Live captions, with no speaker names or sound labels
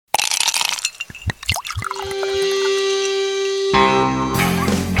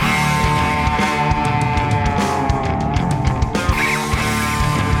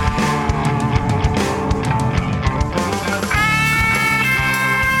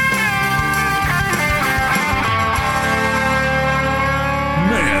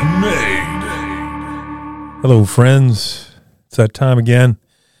Hello, friends. It's that time again.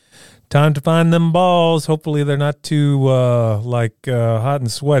 Time to find them balls. Hopefully they're not too hot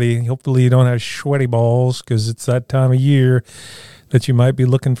and sweaty. Hopefully you don't have sweaty balls, because it's that time of year that you might be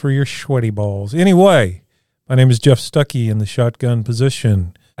looking for your sweaty balls. Anyway, my name is Jeff Stuckey in the shotgun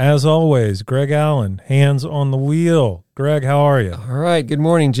position. As always, Greg Allen, hands on the wheel. Greg, how are you? All right. Good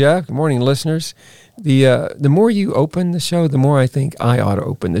morning, Jeff. Good morning, listeners. The more you open the show, the more I think I ought to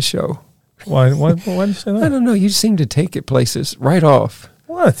open the show. Why did you say that? I don't know. You seem to take it places right off.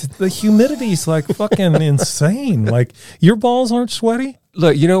 What? The humidity's like fucking insane. Like, your balls aren't sweaty?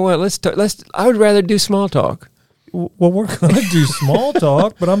 Look, you know what? I would rather do small talk. Well, we're going to do small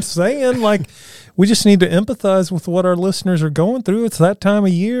talk, but I'm saying, like, we just need to empathize with what our listeners are going through. It's that time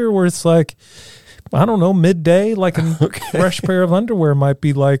of year where it's like, I don't know, midday, like a fresh pair of underwear might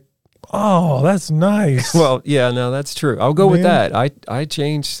be like, oh, that's nice. Well, yeah, no, that's true. I'll go with that. I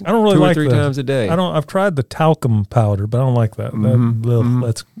change. I don't really 2 like or 3 times a day. I've tried the talcum powder, but I don't like that.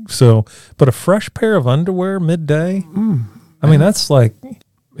 Mm-hmm. But a fresh pair of underwear midday. I mean, that's like,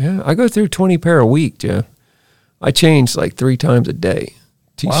 yeah. I go through 20 pair a week, Jeff. I change like 3 times a day.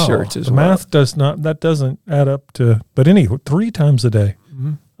 T-shirts as the well. Math doesn't add up to. But anyway, 3 times a day.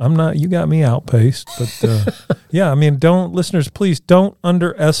 Mm-hmm. I'm not, you got me outpaced, but yeah, I mean, listeners, please don't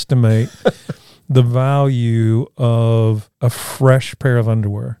underestimate the value of a fresh pair of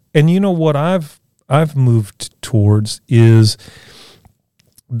underwear. And you know what I've moved towards is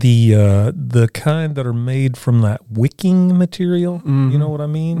the kind that are made from that wicking material. Mm-hmm. You know what I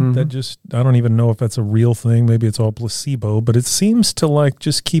mean? Mm-hmm. That just, I don't even know if that's a real thing. Maybe it's all placebo, but it seems to like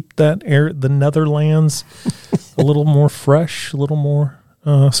just keep that the Netherlands a little more fresh, a little more.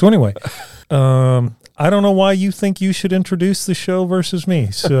 So anyway, I don't know why you think you should introduce the show versus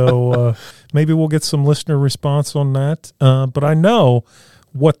me. So maybe we'll get some listener response on that. But I know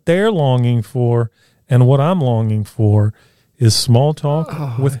what they're longing for and what I'm longing for is small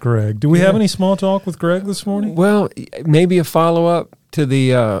talk with Greg. Do we have any small talk with Greg this morning? Well, maybe a follow-up to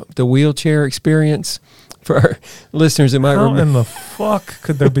the wheelchair experience for our listeners that might remember. How in the fuck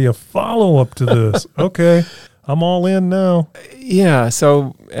could there be a follow-up to this? Okay. I'm all in now. Yeah,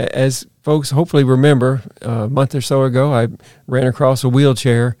 so as folks hopefully remember, a month or so ago, I ran across a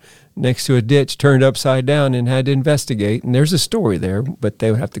wheelchair next to a ditch, turned upside down, and had to investigate. And there's a story there, but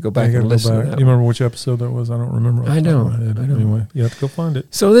they would have to go back and listen to that. You remember which episode that was? I don't remember. I don't. Anyway, you have to go find it.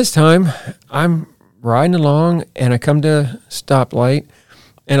 So this time, I'm riding along, and I come to a stoplight,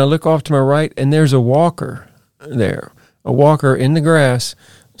 and I look off to my right, and there's a walker there, a walker in the grass,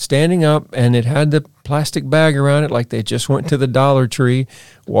 standing up, and it had the plastic bag around it like they just went to the Dollar Tree,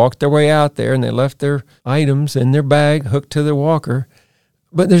 walked their way out there, and they left their items in their bag hooked to the walker,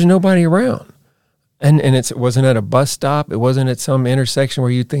 but there's nobody around. And it wasn't at a bus stop. It wasn't at some intersection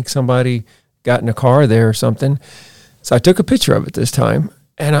where you'd think somebody got in a car there or something. So I took a picture of it this time,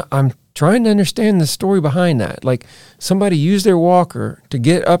 and I'm trying to understand the story behind that. Like, somebody used their walker to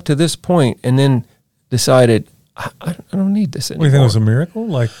get up to this point and then decided, I don't need this anymore. What do you think, it was a miracle?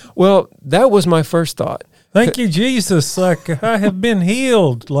 Like, well, that was my first thought. Thank you, Jesus. Like, I have been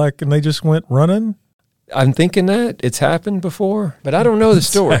healed. Like, and they just went running. I'm thinking that it's happened before, but I don't know the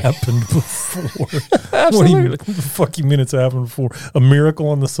story. It's happened before. Absolutely. What the fuck you mean it's happened before? A miracle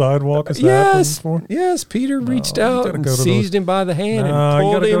on the sidewalk has happened before? Yes, Peter reached out and seized him by the hand and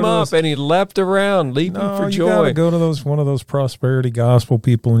pulled him up, and he leapt around, leaping for joy. You got to go to one of those prosperity gospel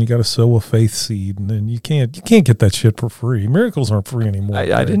people, and you got to sow a faith seed, and then you can't get that shit for free. Miracles aren't free anymore.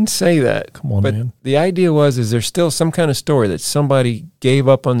 I didn't say that. Come on, man. The idea is there's still some kind of story that somebody gave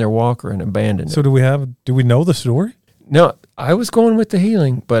up on their walker and abandoned it. So do we know the story? No, I was going with the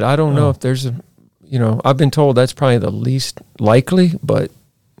healing, but I don't know if there's I've been told that's probably the least likely, but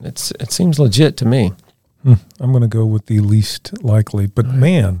it seems legit to me. I'm going to go with the least likely, but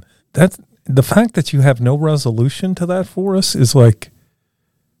man, that's the fact that you have no resolution to that for us is like,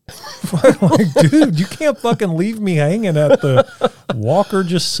 dude, you can't fucking leave me hanging at the walker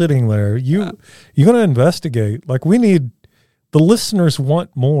just sitting there. You're going to investigate. Like, the listeners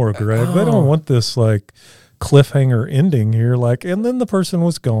want more, Greg. They don't want this like cliffhanger ending here, like, and then the person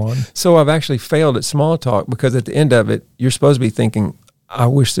was gone. So I've actually failed at small talk, because at the end of it, you're supposed to be thinking, I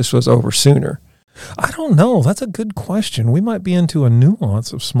wish this was over sooner. I don't know. That's a good question. We might be into a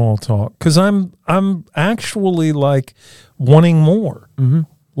nuance of small talk, because I'm actually like wanting more. Mm-hmm.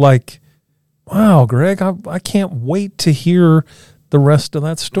 Like, wow, Greg, I can't wait to hear the rest of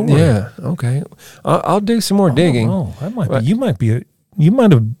that story. Yeah. Okay. I'll do some more digging. Oh, that might be. You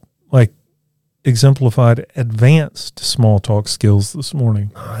might have like exemplified advanced small talk skills this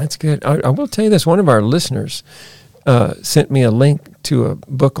morning. Oh, that's good. I will tell you this. One of our listeners sent me a link to a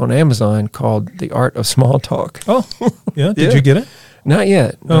book on Amazon called The Art of Small Talk. Oh, yeah. Did Yeah. you get it? Not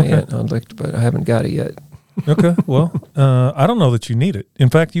yet. Not Okay. yet. I looked, but I haven't got it yet. Okay. Well, I don't know that you need it. In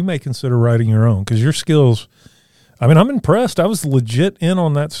fact, you may consider writing your own because your skills. I mean, I'm impressed. I was legit in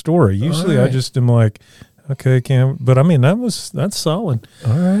on that story. Usually, I right. just am like, okay, but I mean, that's solid.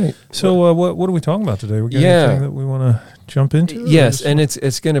 All right. So, what are we talking about today? We got Yeah. anything that we want to jump into? Yes, Or and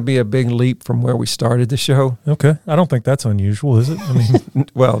it's going to be a big leap from where we started the show. okay. I don't think that's unusual, is it? I mean,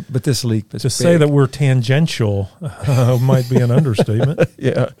 Well, but this leap is to say big. that we're tangential might be an understatement.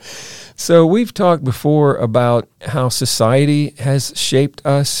 Yeah. So we've talked before about how society has shaped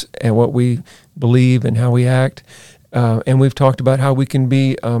us and what we believe and how we act. And we've talked about how we can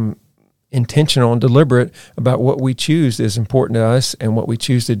be intentional and deliberate about what we choose is important to us and what we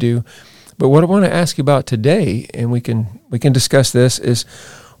choose to do. But what I want to ask you about today, and we can discuss this, is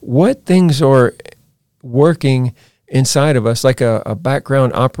what things are working inside of us, like a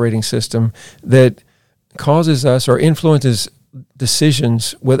background operating system that causes us or influences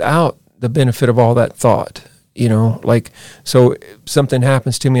decisions without the benefit of all that thought. You know, like, so something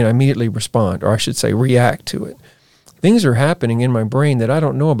happens to me and I immediately respond, or I should say react to it. Things are happening in my brain that I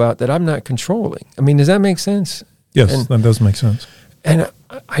don't know about, that I'm not controlling. I mean, does that make sense? Yes, And- that does make sense. And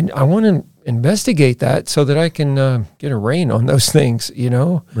I want to investigate that so that I can get a rein on those things, you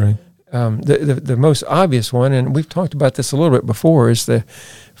know? Right. The most obvious one, and we've talked about this a little bit before, is the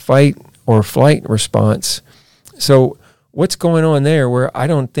fight or flight response. So what's going on there where I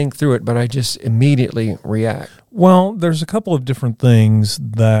don't think through it, but I just immediately react? Well, there's a couple of different things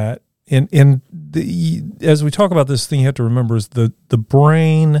that, as we talk about this thing, you have to remember is the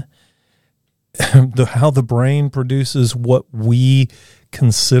brain, how the brain produces what we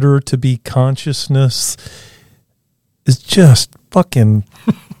consider to be consciousness is just fucking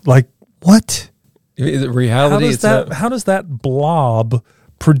like, what? The reality, How does that blob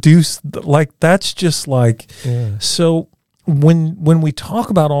produce? Like, that's just like, Yeah. so when we talk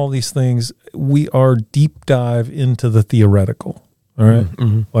about all these things, we are deep dive into the theoretical, all right?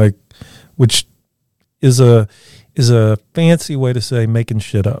 Mm-hmm. Like, which is a fancy way to say making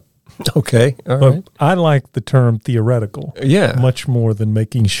shit up. Okay. All But right. I like the term theoretical Yeah. much more than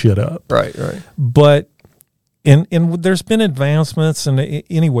making shit up. Right. But and there's been advancements, and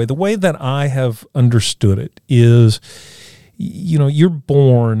anyway, the way that I have understood it is, you know, you're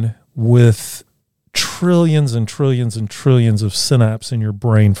born with trillions and trillions and trillions of synapses in your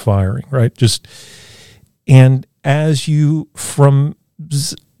brain firing, right? And as you, from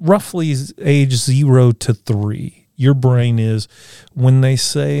roughly age 0 to 3, your brain is, when they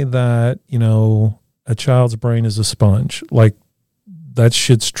say that, you know, a child's brain is a sponge, like, that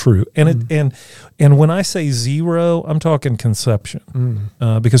shit's true. And and when I say 0, I'm talking conception,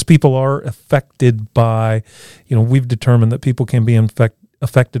 because people are affected by, you know, we've determined that people can be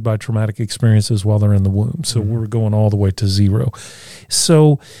affected by traumatic experiences while they're in the womb. So we're going all the way to 0.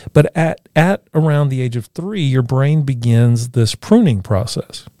 So, but at around the age of 3, your brain begins this pruning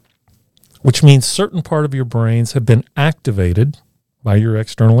process, which means certain part of your brains have been activated by your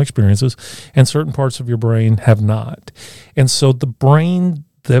external experiences, and certain parts of your brain have not. And so the brain,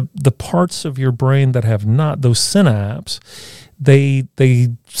 the parts of your brain that have not, those synapses, they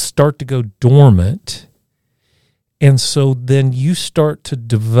start to go dormant. And so then you start to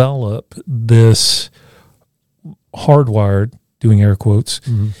develop this hardwired, doing air quotes,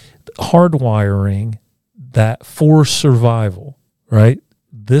 hardwiring that for survival, right?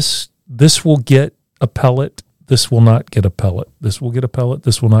 This will get a pellet. This will not get a pellet. This will get a pellet.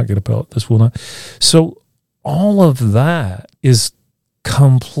 This will not get a pellet. This will not. So all of that is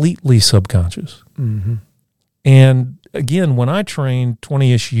completely subconscious. Mm-hmm. And again, when I trained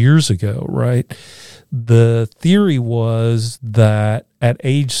 20-ish years ago, right, the theory was that at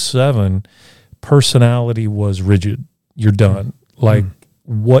age 7, personality was rigid. You're done. Like,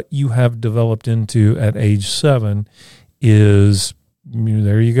 what you have developed into at age 7 is,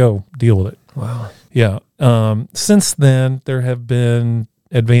 there you go, deal with it. Wow. Yeah. Since then, there have been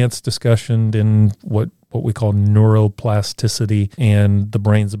advanced discussion in what we call neuroplasticity and the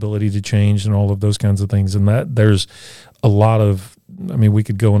brain's ability to change and all of those kinds of things. And that there's a lot of, I mean, we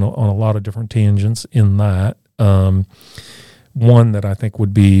could go on a lot of different tangents in that. One that I think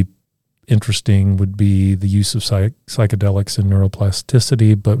would be interesting would be the use of psychedelics and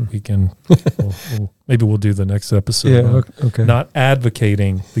neuroplasticity, but we can, maybe we'll do the next episode. Yeah. Okay. Not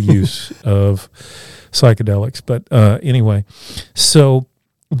advocating the use of psychedelics, but anyway, so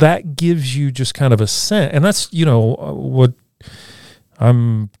that gives you just kind of a sense, and that's, you know, what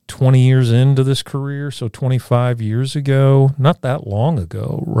I'm 20 years into this career, so 25 years ago, not that long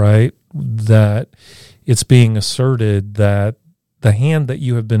ago, right? that it's being asserted that the hand that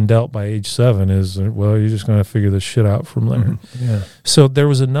you have been dealt by age 7 is, well, you're just going to figure this shit out from there. Mm-hmm. Yeah. So there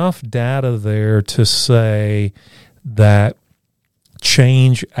was enough data there to say that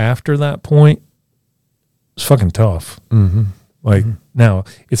change after that point is fucking tough. Mm-hmm. Like, now,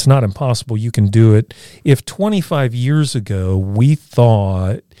 it's not impossible. You can do it. If 25 years ago we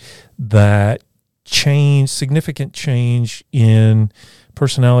thought that significant change in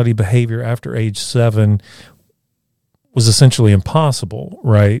personality behavior after age 7 was essentially impossible,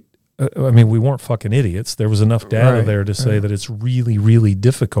 right? I mean, we weren't fucking idiots. There was enough data there to say that it's really, really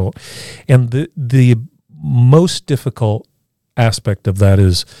difficult. And the most difficult aspect of that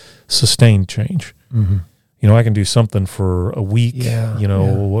is sustained change. Mm-hmm. You know, I can do something for a week,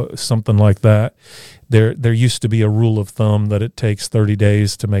 something like that. There used to be a rule of thumb that it takes 30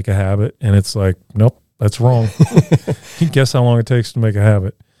 days to make a habit, and it's like, nope, that's wrong. You guess how long it takes to make a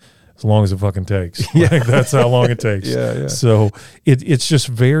habit? As long as it fucking takes. Like, that's how long it takes. Yeah. So it's just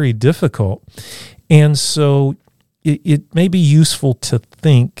very difficult. And so it may be useful to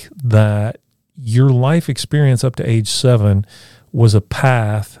think that your life experience up to age 7 was a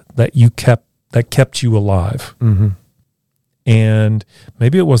path that kept you alive. Mm-hmm. And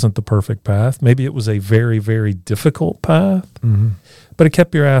maybe it wasn't the perfect path. Maybe it was a very, very difficult path, but it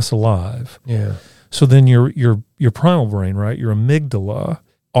kept your ass alive. Yeah. So then your primal brain, right, your amygdala,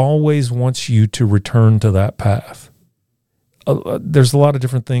 always wants you to return to that path. There's a lot of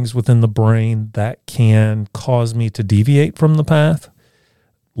different things within the brain that can cause me to deviate from the path.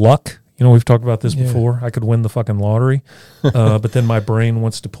 Luck. You know, we've talked about this before. I could win the fucking lottery, but then my brain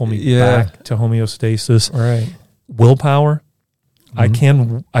wants to pull me back to homeostasis. Right. Willpower. I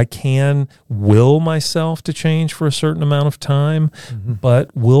can will myself to change for a certain amount of time,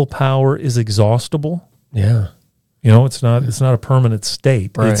 but willpower is exhaustible. Yeah. You know, it's not a permanent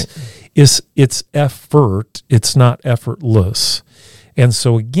state. Right. It's effort. It's not effortless. And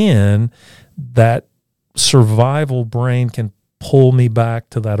so again, that survival brain can pull me back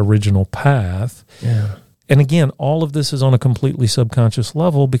to that original path. Yeah. And again, all of this is on a completely subconscious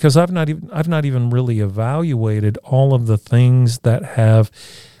level because I've not even really evaluated all of the things that have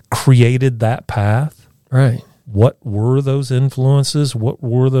created that path. Right. What were those influences? What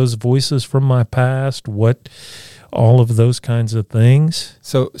were those voices from my past? All of those kinds of things.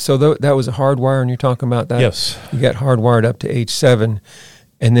 So that was a hardwire, and you're talking about that? Yes. You got hardwired up to age 7,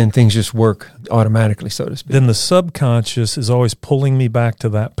 and then things just work automatically, so to speak. Then the subconscious is always pulling me back to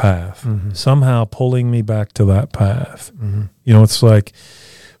that path, somehow pulling me back to that path. Mm-hmm. You know, it's like,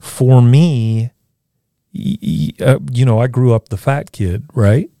 for me, you know, I grew up the fat kid,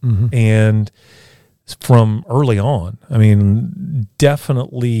 right? Mm-hmm. And from early on, I mean,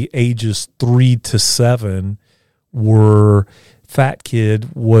 definitely ages 3 to 7 were fat kid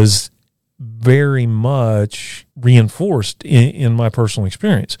was very much reinforced in my personal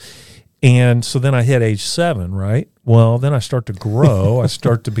experience. And so then I hit age 7, right? Well, then I start to grow. I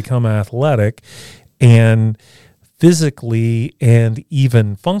start to become athletic, and physically and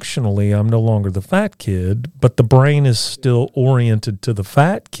even functionally, I'm no longer the fat kid, but the brain is still oriented to the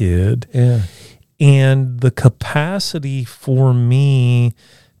fat kid. Yeah. And the capacity for me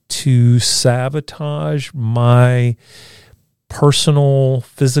to sabotage my personal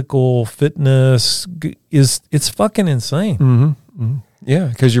physical fitness it's fucking insane. Mm-hmm. Mm-hmm. Yeah,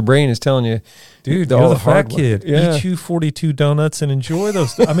 because your brain is telling you, dude, you're the fat kid. Eat you 42 donuts and enjoy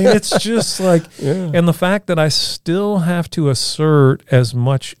those. I mean, it's just like, and the fact that I still have to assert as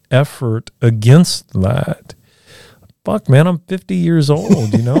much effort against that. Fuck, man, I'm 50 years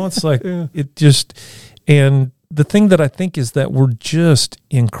old. You know, it's like it just, and the thing that I think is that we're just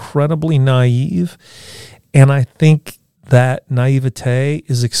incredibly naive, and I think that naivete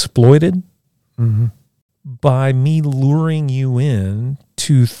is exploited by me luring you in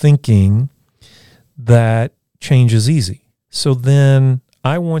to thinking that change is easy. So then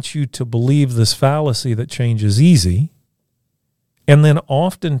I want you to believe this fallacy that change is easy. And then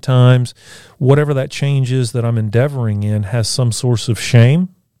oftentimes, whatever that change is that I'm endeavoring in has some source of shame.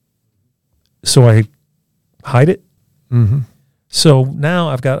 So I hide it. Mm-hmm. So now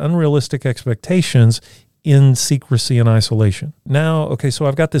I've got unrealistic expectations in secrecy and isolation. Now, okay, so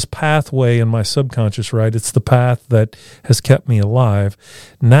I've got this pathway in my subconscious, right? It's the path that has kept me alive.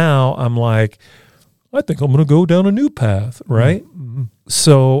 Now I'm like, I think I'm going to go down a new path, right? Mm-hmm.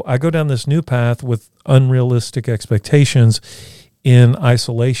 So I go down this new path with unrealistic expectations in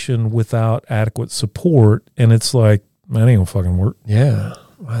isolation without adequate support. And it's like, man, it ain't gonna fucking work. Yeah.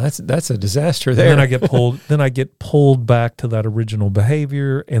 Wow, that's a disaster there. And then I get pulled back to that original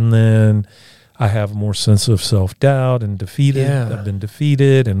behavior, and then I have more sense of self-doubt and defeated. Yeah. I've been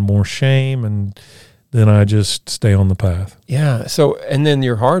defeated and more shame, and then I just stay on the path. Yeah. So, and then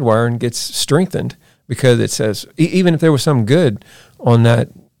your hardwiring gets strengthened because it says, even if there was some good on that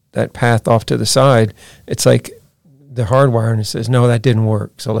path off to the side, it's like the hardwiring says, no, that didn't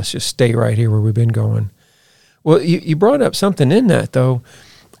work. So let's just stay right here where we've been going. Well, you brought up something in that, though,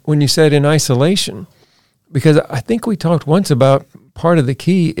 when you said in isolation, because I think we talked once about part of the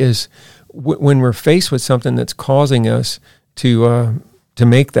key is when we're faced with something that's causing us to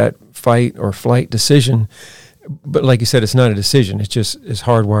make that fight or flight decision. But like you said, it's not a decision. It's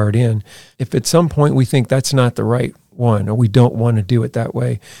hardwired in. If at some point we think that's not the right one, or we don't want to do it that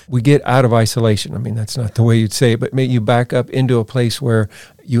way, we get out of isolation. I mean, that's not the way you'd say it, but maybe you back up into a place where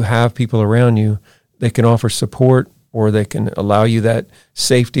you have people around you that can offer support, or they can allow you that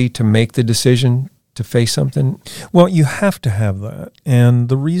safety to make the decision to face something. Well, you have to have that. And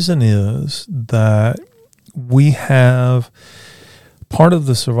the reason is that we have part of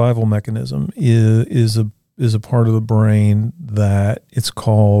the survival mechanism is a part of the brain that it's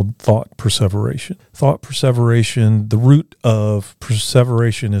called thought perseveration. Thought perseveration, the root of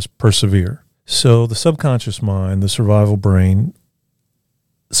perseveration is persevere. So the subconscious mind, the survival brain,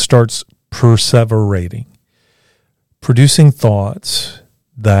 starts perseverating, producing thoughts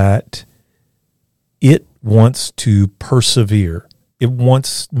that it wants to persevere. It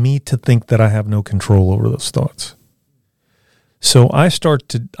wants me to think that I have no control over those thoughts. So my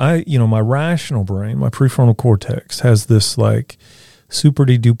rational brain, my prefrontal cortex has this like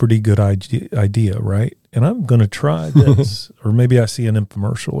super-duper good idea, right? And I'm going to try this. Or maybe I see an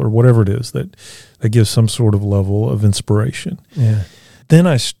infomercial or whatever it is that gives some sort of level of inspiration. Yeah. Then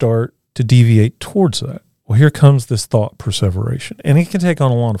I start to deviate towards that. Well, here comes this thought perseveration. And it can take on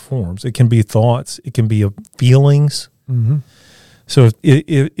a lot of forms. It can be thoughts. It can be feelings. Mm-hmm. So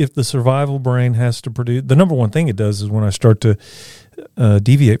if the survival brain has to produce, the number one thing it does is when I start to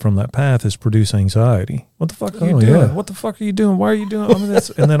deviate from that path is produce anxiety. What the fuck are you doing? Yeah. What the fuck are you doing? Why are you doing this?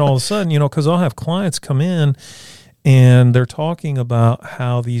 And then all of a sudden, because I'll have clients come in and they're talking about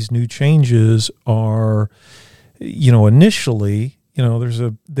how these new changes are, initially, there's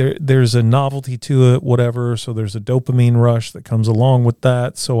a novelty to it, whatever. So there's a dopamine rush that comes along with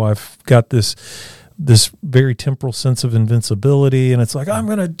that. So I've got this very temporal sense of invincibility, and it's like, I'm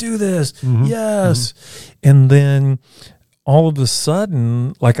going to do this. Mm-hmm. Yes. Mm-hmm. And then all of a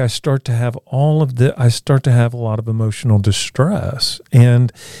sudden, like I start to have a lot of emotional distress.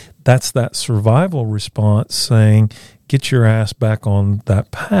 And that's that survival response saying, get your ass back on that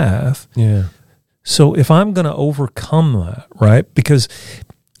path. Yeah. So if I'm going to overcome that, right, because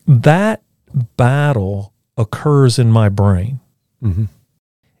that battle occurs in my brain. Mm-hmm.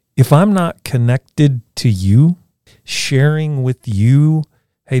 If I'm not connected to you, sharing with you,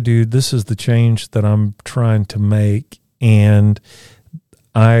 hey, dude, this is the change that I'm trying to make, and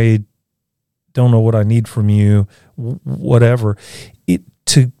I don't know what I need from you, whatever,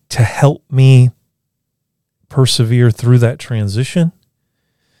 to help me persevere through that transition.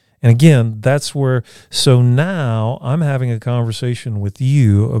 And again, that's where, so now I'm having a conversation with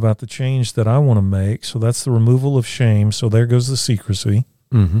you about the change that I want to make. So that's the removal of shame. So there goes the secrecy.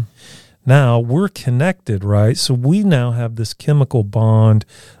 Mm-hmm. Now we're connected, right? So we now have this chemical bond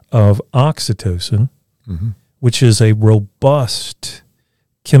of oxytocin, mm-hmm. which is a robust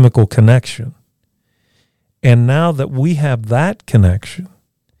chemical connection. And now that we have that connection,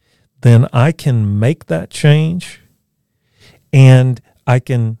 then I can make that change and I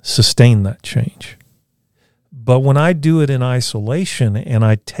can sustain that change. But when I do it in isolation and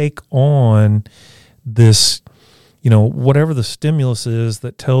I take on this, whatever the stimulus is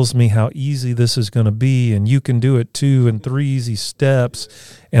that tells me how easy this is going to be, and you can do it 2 and 3 easy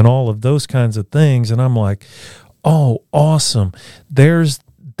steps and all of those kinds of things. And I'm like, oh, awesome. There's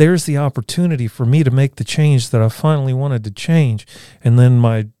the opportunity for me to make the change that I finally wanted to change. And then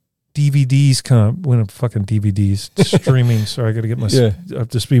my DVDs fucking DVDs streaming. Sorry, I got to get my up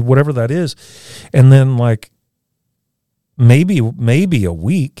to speed, whatever that is. And then like maybe a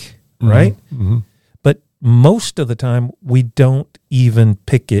week, right? Mm-hmm. But most of the time we don't even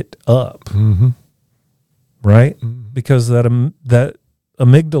pick it up, mm-hmm. right? Mm-hmm. Because that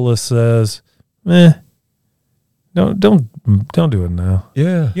amygdala says, don't do it now.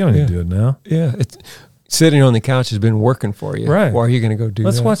 Yeah, you don't need to do it now. Yeah, it's sitting on the couch has been working for you. Right. Why are you going to go do that?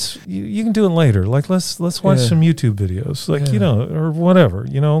 Let's watch. You can do it later. Like let's watch some YouTube videos, or whatever.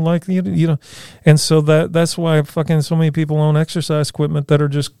 And so that's why fucking so many people own exercise equipment that are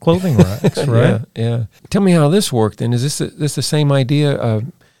just clothing racks, right? Yeah. Tell me how this worked. Then is this the same idea of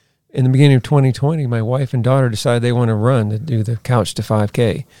in the beginning of 2020, my wife and daughter decided they want to run to do the Couch to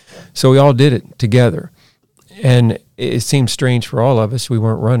 5K. So we all did it together. And it seemed strange for all of us. We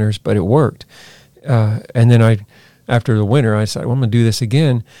weren't runners, but it worked. And then after the winter, I decided, well, I'm going to do this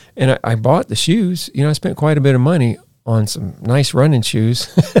again. And I bought the shoes. I spent quite a bit of money on some nice running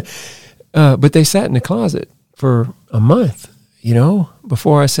shoes. But they sat in the closet for a month,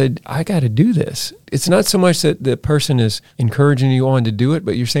 before I said, I got to do this. It's not so much that the person is encouraging you on to do it,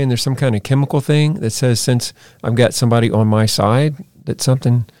 but you're saying there's some kind of chemical thing that says, since I've got somebody on my side, that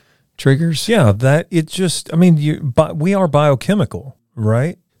something triggers. Yeah, that it just, we are biochemical,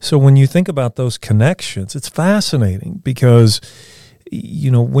 right? So when you think about those connections, it's fascinating because,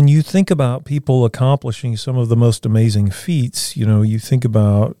 when you think about people accomplishing some of the most amazing feats, you think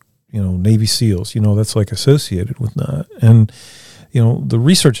about, Navy SEALs, that's like associated with that. And, the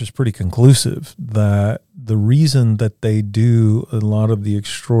research is pretty conclusive that the reason that they do a lot of the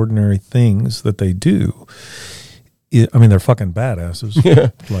extraordinary things that they do, they're fucking badasses.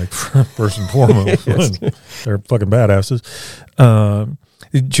 Yeah. Like, first and foremost, yes. They're fucking badasses.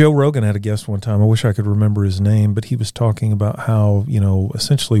 Joe Rogan had a guest one time. I wish I could remember his name, but he was talking about how,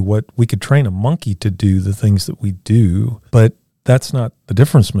 essentially what we could train a monkey to do the things that we do, but that's not the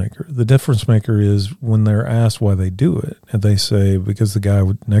difference maker. The difference maker is when they're asked why they do it, and they say, because the guy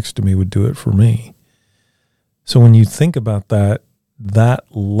next to me would do it for me. So when you think about that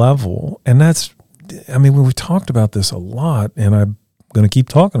level, and that's, we've talked about this a lot, and I'm going to keep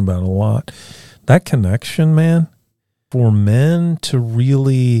talking about it a lot. That connection, man, for men to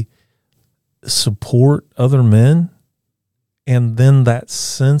really support other men, and then that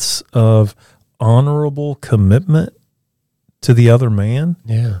sense of honorable commitment to the other man.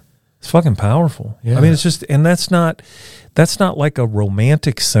 Yeah. It's fucking powerful. Yeah. It's just, and that's not like a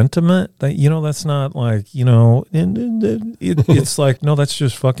romantic sentiment that, that's not like, it's like, no, that's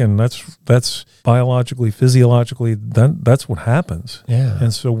just fucking, that's biologically, physiologically, that's what happens. Yeah.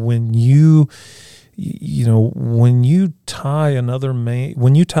 And so when you tie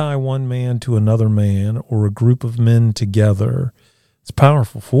one man to another man or a group of men together, it's a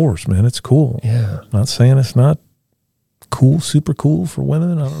powerful force, man. It's cool. Yeah. I'm not saying it's not cool, super cool for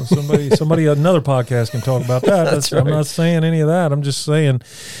women. I don't know, somebody, another podcast can talk about that. That's right. I'm not saying any of that. I'm just saying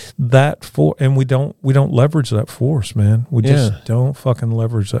that and we don't leverage that force, man. We just don't fucking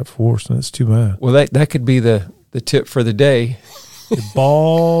leverage that force, and it's too bad. Well, that could be the tip for the day.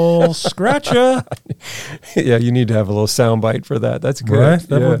 Ball scratcher. Yeah, you need to have a little soundbite for that. That's good. Right?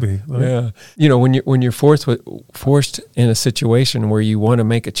 That would be. Right? Yeah. When you're forced in a situation where you want to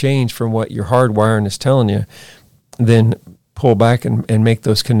make a change from what your hardwiring is telling you, then pull back and make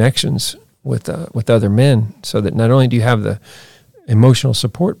those connections with other men, so that not only do you have the emotional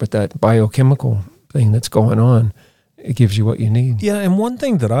support, but that biochemical thing that's going on, it gives you what you need. Yeah, and one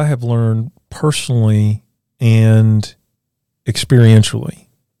thing that I have learned personally and experientially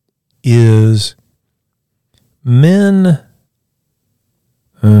is men,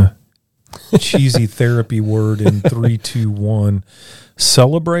 cheesy therapy word in 3, 2, 1,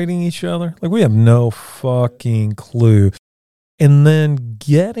 celebrating each other. Like, we have no fucking clue. And then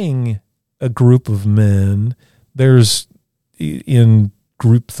getting a group of men, there's in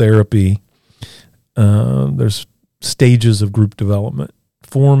group therapy, there's stages of group development: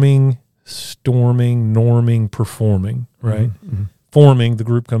 forming, storming, norming, performing, right? Mm-hmm. Forming, the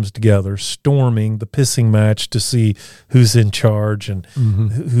group comes together. Storming, the pissing match to see who's in charge and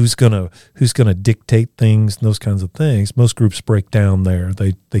who's gonna dictate things and those kinds of things. Most groups break down there.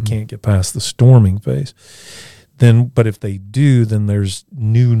 They can't get past the storming phase. But if they do, then there's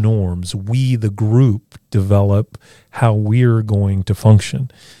new norms. We, the group, develop how we're going to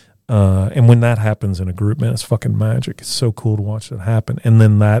function. And when that happens in a group, man, it's fucking magic. It's so cool to watch that happen. And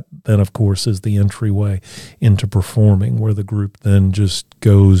then of course, is the entryway into performing, where the group then just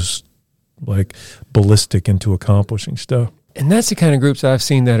goes like ballistic into accomplishing stuff. And that's the kind of groups I've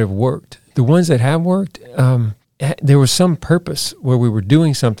seen that have worked. The ones that have worked, there was some purpose where we were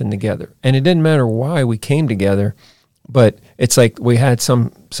doing something together. And it didn't matter why we came together, but it's like we had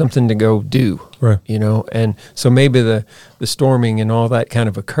something to go do, right? And so maybe the storming and all that kind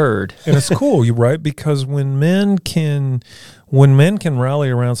of occurred. And it's cool, you're right, because when men can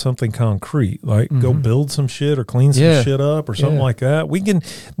rally around something concrete, like go build some shit or clean some shit up or something like that,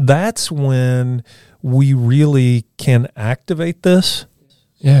 that's when we really can activate this.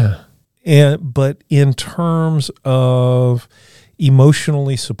 Yeah. But in terms of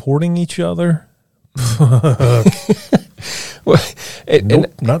emotionally supporting each other, well,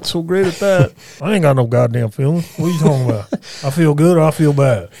 not so great at that. I ain't got no goddamn feelings. What are you talking about? I feel good or I feel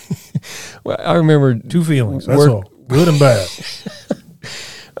bad. Well, I remember 2 feelings. That's all. Good and bad.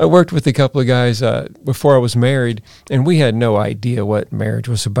 I worked with a couple of guys before I was married, and we had no idea what marriage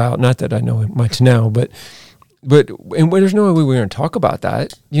was about. Not that I know much now, but there's no way we were going to talk about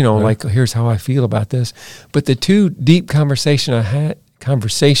that. You know, like, here's how I feel about this. But the two deep conversations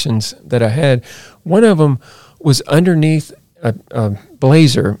that I had, one of them was underneath a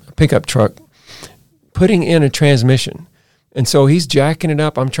Blazer, a pickup truck, putting in a transmission. And so he's jacking it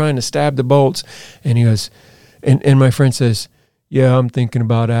up. I'm trying to stab the bolts. And he goes, and my friend says, yeah, I'm thinking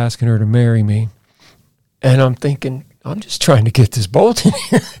about asking her to marry me. And I'm thinking, I'm just trying to get this bolt in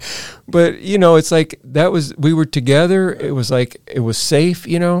here. But, you know, it's like we were together. It was like, it was safe,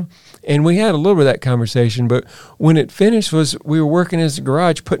 you know. And we had a little bit of that conversation. But when it finished we were working in his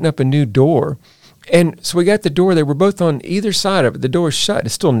garage, putting up a new door. And so we got the door. They were both on either side of it. The door's shut.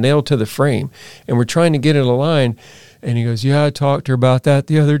 It's still nailed to the frame. And we're trying to get it aligned. And he goes, yeah, I talked to her about that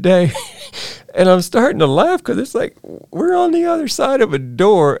the other day. And I'm starting to laugh because it's like, we're on the other side of a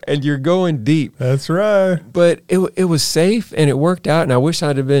door and you're going deep. That's right. But it was safe and it worked out. And I wish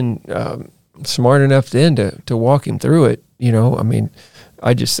I'd have been smart enough then to walk him through it. You know, I mean,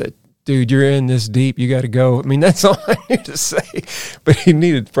 I just said, dude, you're in this deep. You got to go. I mean, that's all I need to say. But he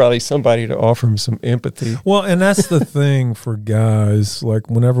needed probably somebody to offer him some empathy. Well, and that's the thing for guys.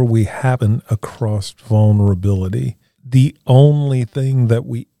 Like, whenever we happen across vulnerability, the only thing that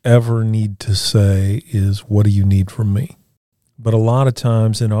we ever need to say is, what do you need from me? But a lot of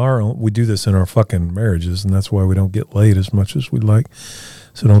times we do this in our fucking marriages, and that's why we don't get laid as much as we'd like.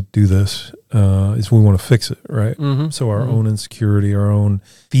 So don't do this, is we want to fix it, right? Mm-hmm. So our own insecurity, our own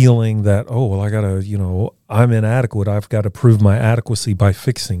feeling that, oh, well, I got to, you know, I'm inadequate. I've got to prove my adequacy by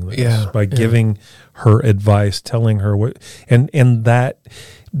fixing this, by giving her advice, telling her what, and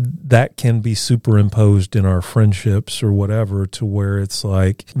that can be superimposed in our friendships or whatever, to where it's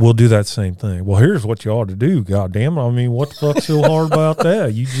like, we'll do that same thing. Well, here's what you ought to do. God damn it. I mean, what the fuck's so hard about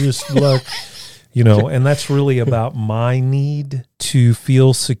that? You just like, you know, and that's really about my need to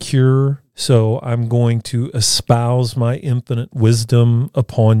feel secure. So I'm going to espouse my infinite wisdom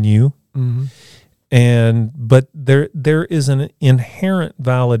upon you. Mm-hmm. But there is an inherent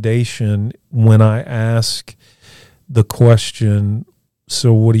validation when I ask the question,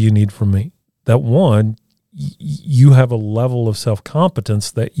 so what do you need from me? That one, you have a level of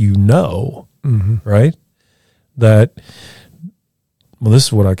self-competence that you know, right? That, well, this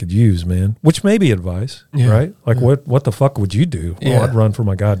is what I could use, man. Which may be advice, right? Like, what the fuck would you do? Well, I'd run for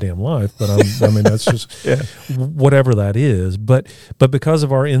my goddamn life, but I mean, that's just whatever that is. But because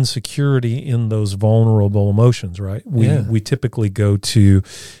of our insecurity in those vulnerable emotions, right? We typically go to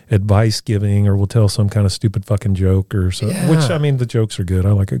advice giving, or we'll tell some kind of stupid fucking joke or so. Which, I mean, the jokes are good.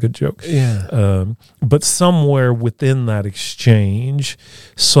 I like a good joke. But somewhere within that exchange,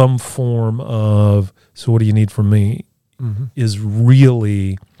 some form of, so what do you need from me? Is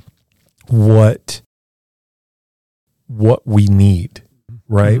really what we need,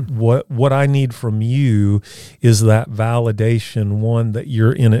 right? What I need from you is that validation, one, that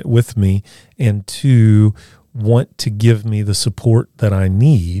you're in it with me, and two, want to give me the support that I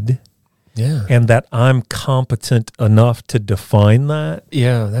need. And that I'm competent enough to define that.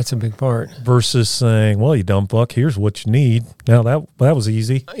 Yeah, that's a big part. Versus saying, well, you dumb fuck, here's what you need. Now that was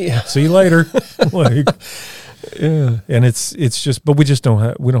easy. See you later. Like, and it's just, but we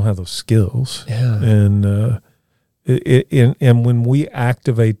don't have those skills. And and when we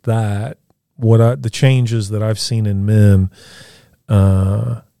activate that, the changes that I've seen in men,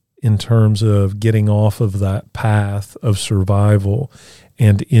 in terms of getting off of that path of survival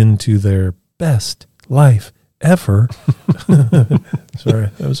and into their best life ever.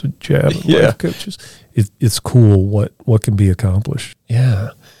 Sorry, that was a jab at life coaches. It's cool what can be accomplished. Yeah,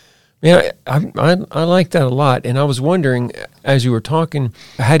 I like that a lot. And I was wondering, as you were talking,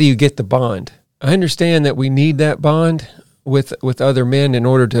 how do you get the bond? I understand that we need that bond with other men in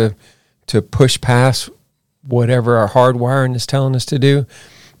order to push past whatever our hardwiring is telling us to do.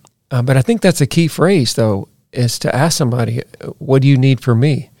 But I think that's a key phrase, though, is to ask somebody, what do you need from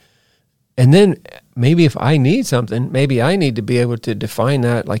me? And then maybe if I need something, maybe I need to be able to define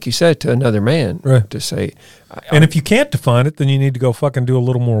that, like you said, to another man. Right. To say. And if you can't define it, then you need to go fucking do a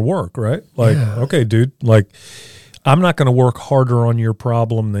little more work, right? Like, okay, dude, like, I'm not going to work harder on your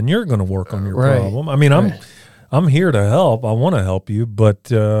problem than you're going to work on your problem. I mean, I'm here to help. I want to help you,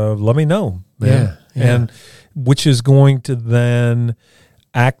 but let me know, man. And which is going to then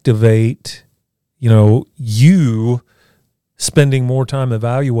activate, you spending more time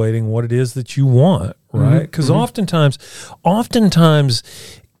evaluating what it is that you want, right? Because oftentimes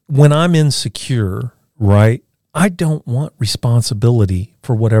when I'm insecure, right, I don't want responsibility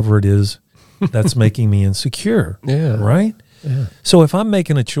for whatever it is that's making me insecure, right? Yeah. So if I'm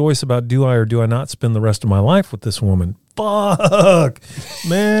making a choice about do I or do I not spend the rest of my life with this woman, fuck,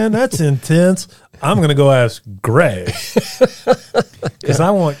 man, that's intense. I'm going to go ask Greg because I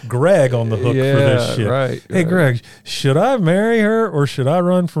want Greg on the hook for this shit. Right, hey, right. Greg, should I marry her or should I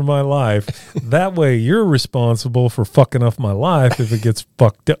run for my life? That way you're responsible for fucking up my life if it gets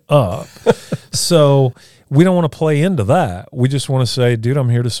fucked up. So we don't want to play into that. We just want to say, dude, I'm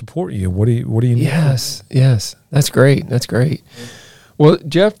here to support you. What do you need? Yes. That's great. That's great. Well,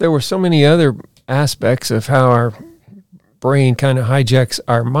 Jeff, there were so many other aspects of how our brain kind of hijacks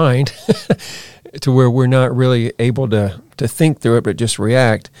our mind to where we're not really able to think through it, but just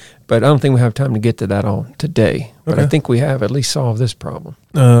react. But I don't think we have time to get to that all today. But I think we have at least solved this problem.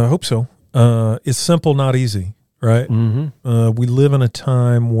 I hope so. It's simple, not easy, right? Mm-hmm. We live in a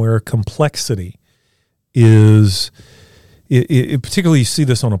time where complexity is, particularly you see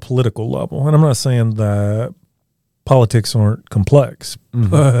this on a political level. And I'm not saying that politics aren't complex,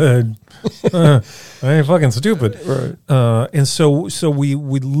 but I ain't fucking stupid. Right. And so we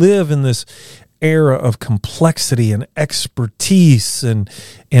live in this era of complexity and expertise and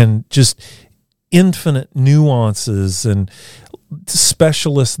just infinite nuances and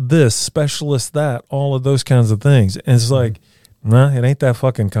specialist this, specialist that, all of those kinds of things. And it's like, nah, it ain't that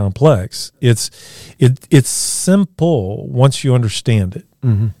fucking complex. It's simple once you understand it,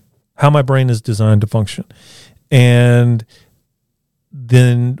 how my brain is designed to function. And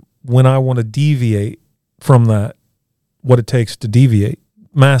then when I want to deviate from that, what it takes to deviate,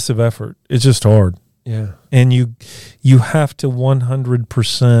 massive effort. It's just hard. Yeah. And you have to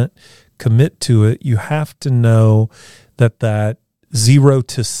 100% commit to it. You have to know that 0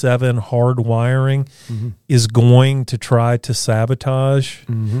 to 7 hard wiring is going to try to sabotage.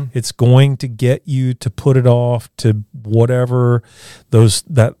 It's going to get you to put it off to whatever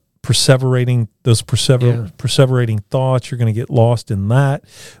perseverating thoughts. You're going to get lost in that,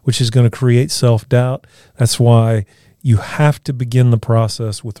 which is going to create self-doubt. That's why you have to begin the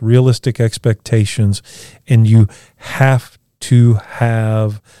process with realistic expectations, and you have to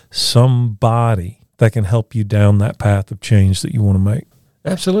have somebody that can help you down that path of change that you want to make.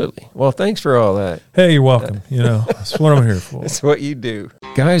 Absolutely. Well, thanks for all that. Hey, you're welcome. That's what I'm here for. That's what you do.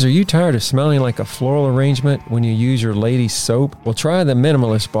 Guys, are you tired of smelling like a floral arrangement when you use your lady's soap? Well, try the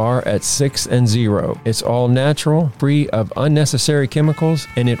Minimalist Bar at 6 and 0. It's all natural, free of unnecessary chemicals,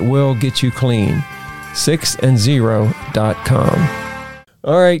 and it will get you clean. 6and0.com.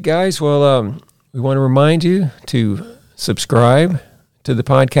 All right, guys. Well, we want to remind you to subscribe to the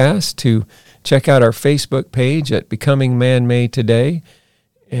podcast, to check out our Facebook page at Becoming Man-Made Today,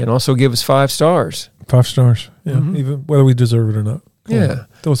 and also give us 5 stars. 5 stars. Yeah, even whether we deserve it or not. Yeah.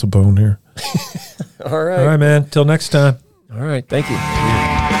 Throw us a bone here. All right. All right, man. Till next time. All right. Thank you.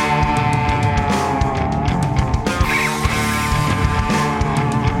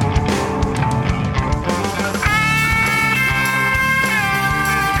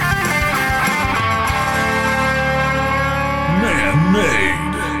 Man-made.